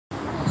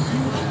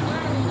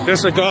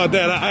Disregard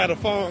that. I had a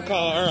phone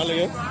call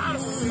earlier.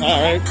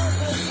 All right.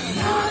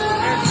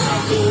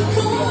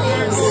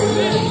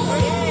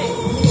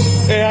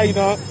 Hey, how you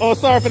doing? Oh,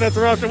 sorry for the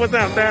interruption. What's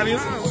up,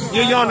 Thaddeus?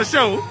 You on the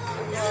show?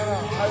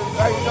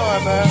 How you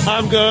doing, man?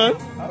 I'm good.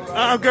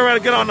 I'm getting ready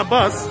to get on the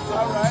bus.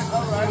 All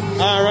right.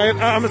 All right.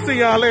 I'm gonna see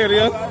y'all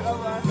later. All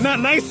right.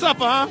 Nice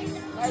supper, huh?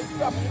 Nice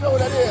supper. You know what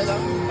that is, huh?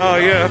 Oh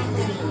yeah.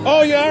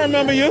 Oh yeah, I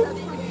remember you.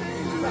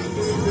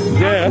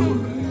 Yeah.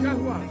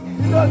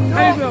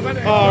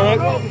 All right.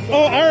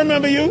 Oh, I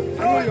remember you.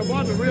 I know your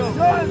mother real.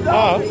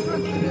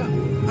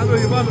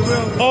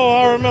 Oh,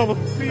 I remember.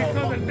 See you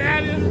coming,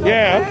 Daddy?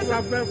 Yeah.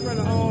 My best friend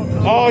of all.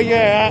 Oh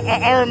yeah,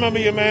 I remember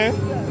you, man.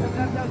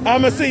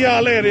 I'm gonna see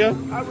y'all later.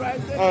 All right.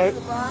 All right.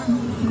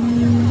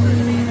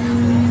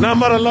 Now,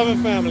 mother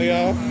loving family,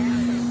 y'all.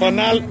 But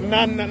now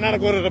to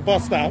go to the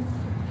bus stop.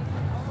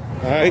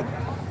 All right.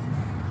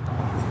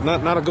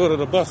 Not to go to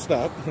the bus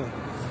stop.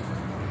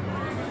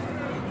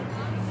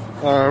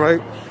 All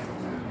right.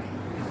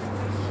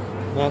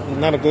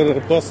 Not to go to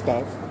the bus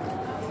stop.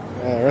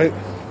 All right.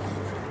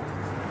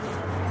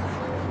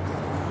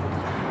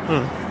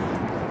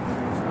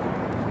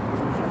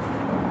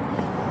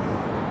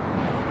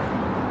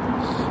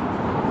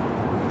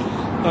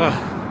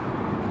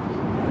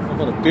 How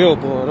about a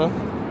billboard, huh?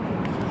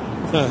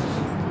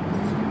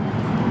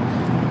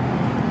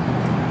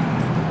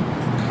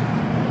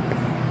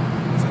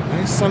 It's a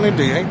nice sunny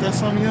day, ain't that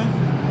something, y'all?